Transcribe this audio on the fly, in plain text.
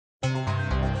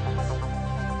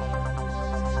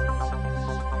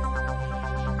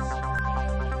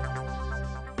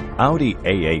Audi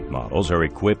A8 models are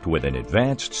equipped with an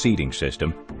advanced seating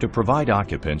system to provide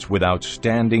occupants with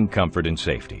outstanding comfort and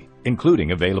safety,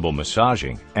 including available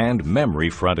massaging and memory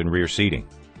front and rear seating.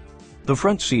 The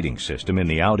front seating system in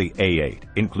the Audi A8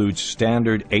 includes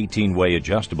standard 18-way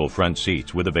adjustable front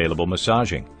seats with available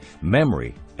massaging,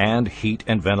 memory, and heat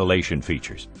and ventilation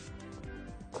features.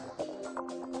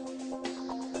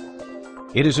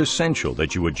 It is essential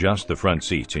that you adjust the front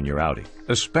seats in your Audi,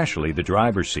 especially the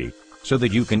driver's seat, so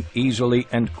that you can easily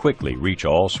and quickly reach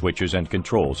all switches and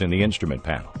controls in the instrument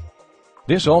panel.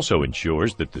 This also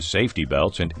ensures that the safety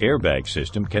belts and airbag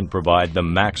system can provide the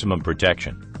maximum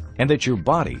protection, and that your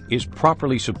body is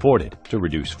properly supported to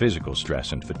reduce physical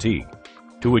stress and fatigue.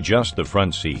 To adjust the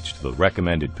front seats to the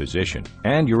recommended position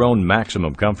and your own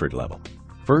maximum comfort level,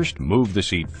 first move the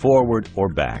seat forward or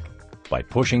back by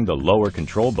pushing the lower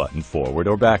control button forward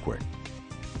or backward.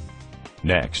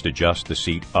 Next, adjust the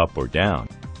seat up or down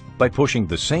by pushing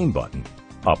the same button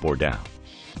up or down.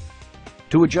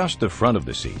 To adjust the front of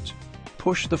the seats,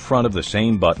 push the front of the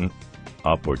same button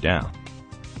up or down.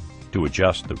 To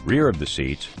adjust the rear of the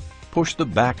seats, push the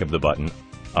back of the button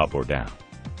up or down.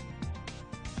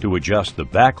 To adjust the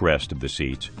backrest of the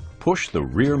seats, push the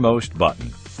rearmost button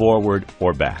forward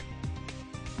or back.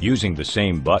 Using the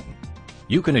same button,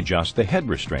 you can adjust the head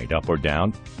restraint up or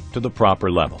down to the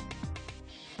proper level.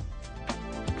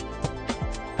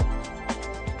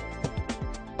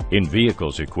 In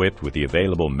vehicles equipped with the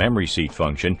available memory seat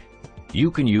function,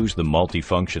 you can use the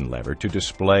multifunction lever to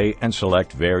display and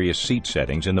select various seat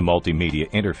settings in the multimedia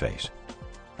interface.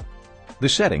 The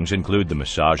settings include the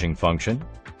massaging function,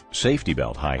 safety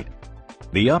belt height,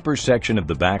 the upper section of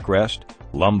the backrest,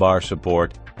 lumbar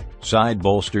support, side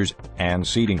bolsters, and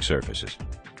seating surfaces.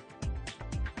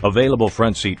 Available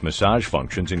front seat massage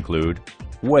functions include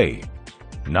wave,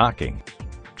 knocking,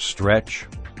 stretch,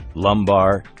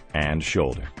 lumbar, and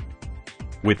shoulder,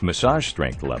 with massage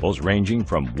strength levels ranging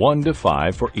from 1 to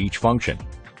 5 for each function.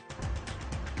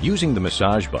 Using the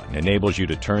massage button enables you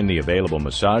to turn the available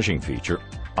massaging feature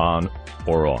on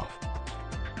or off.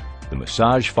 The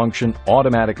massage function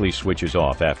automatically switches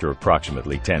off after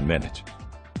approximately 10 minutes.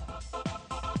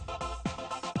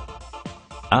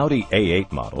 Audi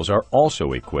A8 models are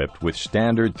also equipped with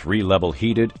standard 3-level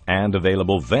heated and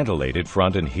available ventilated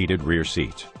front and heated rear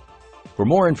seats. For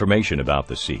more information about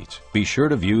the seats, be sure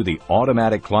to view the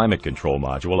automatic climate control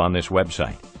module on this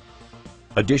website.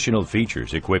 Additional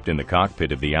features equipped in the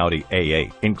cockpit of the Audi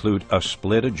A8 include a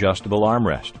split adjustable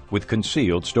armrest with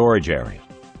concealed storage areas.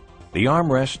 The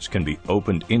armrests can be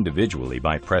opened individually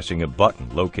by pressing a button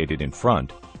located in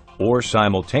front, or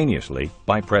simultaneously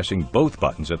by pressing both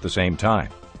buttons at the same time,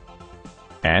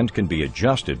 and can be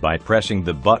adjusted by pressing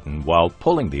the button while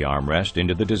pulling the armrest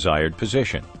into the desired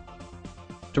position.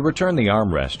 To return the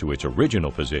armrest to its original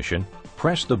position,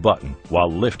 press the button while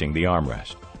lifting the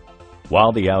armrest.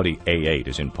 While the Audi A8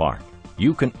 is in park,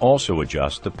 you can also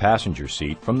adjust the passenger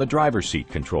seat from the driver's seat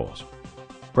controls.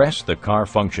 Press the Car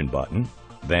Function button,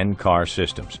 then Car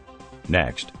Systems.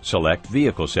 Next, select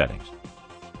Vehicle Settings,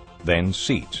 then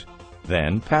Seats,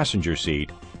 then Passenger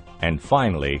Seat, and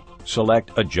finally,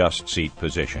 select Adjust Seat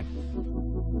Position.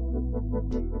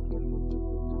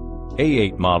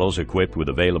 A8 models equipped with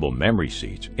available memory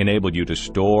seats enable you to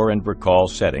store and recall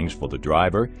settings for the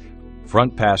driver,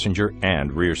 front passenger,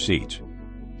 and rear seats.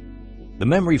 The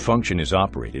memory function is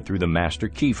operated through the master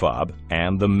key fob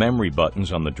and the memory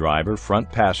buttons on the driver,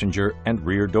 front passenger, and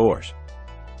rear doors.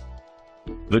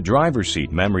 The driver's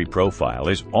seat memory profile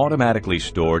is automatically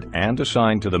stored and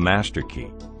assigned to the master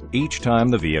key each time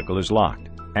the vehicle is locked,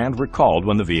 and recalled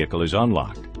when the vehicle is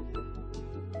unlocked.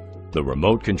 The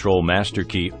remote control master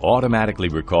key automatically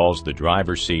recalls the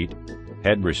driver's seat,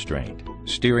 head restraint,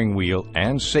 steering wheel,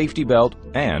 and safety belt,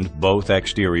 and both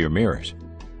exterior mirrors.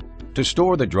 To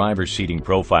store the driver's seating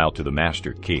profile to the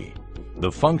master key, the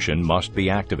function must be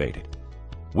activated.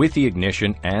 With the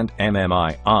ignition and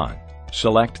MMI on,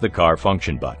 select the Car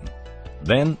Function button,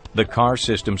 then the Car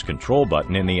Systems Control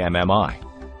button in the MMI.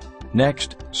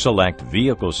 Next, select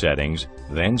Vehicle Settings,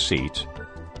 then Seats,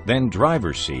 then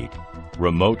Driver's Seat,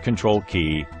 Remote Control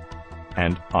Key,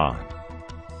 and On.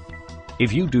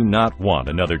 If you do not want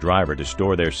another driver to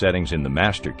store their settings in the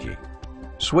master key,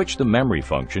 switch the memory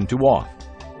function to Off.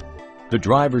 The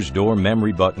driver's door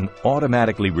memory button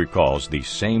automatically recalls these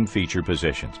same feature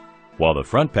positions, while the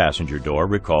front passenger door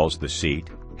recalls the seat,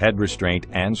 head restraint,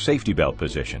 and safety belt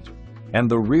positions,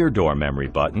 and the rear door memory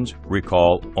buttons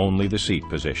recall only the seat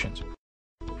positions.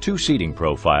 2 seating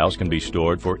profiles can be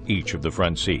stored for each of the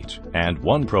front seats, and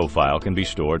 1 profile can be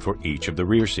stored for each of the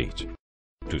rear seats.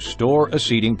 To store a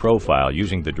seating profile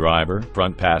using the driver,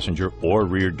 front passenger, or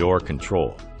rear door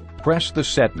control, press the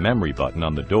Set Memory button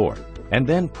on the door, and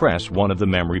then press one of the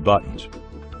memory buttons.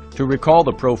 To recall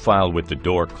the profile with the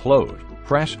door closed,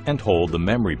 press and hold the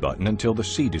memory button until the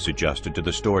seat is adjusted to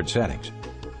the stored settings.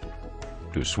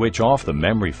 To switch off the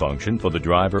memory function for the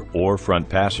driver or front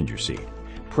passenger seat,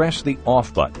 press the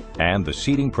Off button and the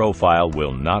seating profile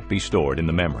will not be stored in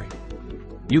the memory.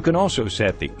 You can also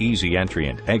set the Easy Entry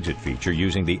and Exit feature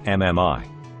using the MMI.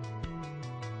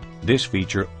 This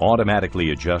feature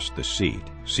automatically adjusts the seat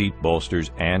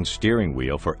bolsters, and steering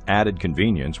wheel for added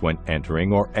convenience when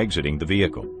entering or exiting the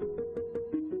vehicle.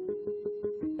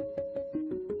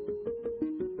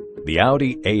 The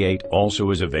Audi A8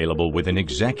 also is available with an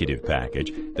executive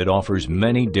package that offers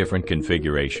many different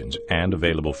configurations and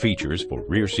available features for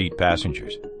rear seat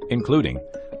passengers, including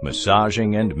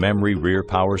massaging and memory rear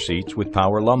power seats with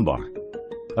power lumbar,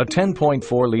 a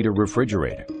 10.4-liter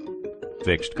refrigerator,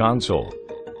 fixed console,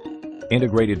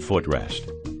 integrated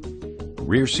footrest,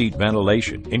 rear seat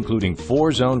ventilation including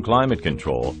 4-zone climate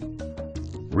control,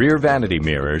 rear vanity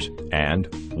mirrors,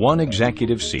 and one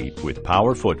executive seat with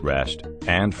power footrest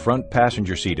and front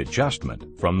passenger seat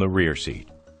adjustment from the rear seat.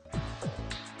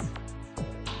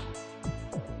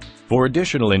 For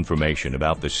additional information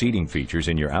about the seating features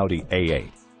in your Audi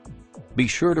A8, be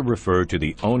sure to refer to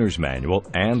the Owner's Manual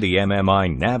and the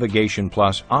MMI Navigation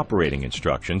Plus operating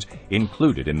instructions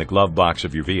included in the glove box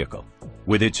of your vehicle.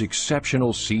 With its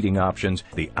exceptional seating options,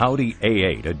 the Audi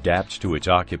A8 adapts to its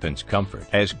occupants' comfort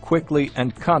as quickly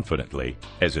and confidently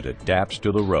as it adapts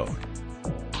to the road.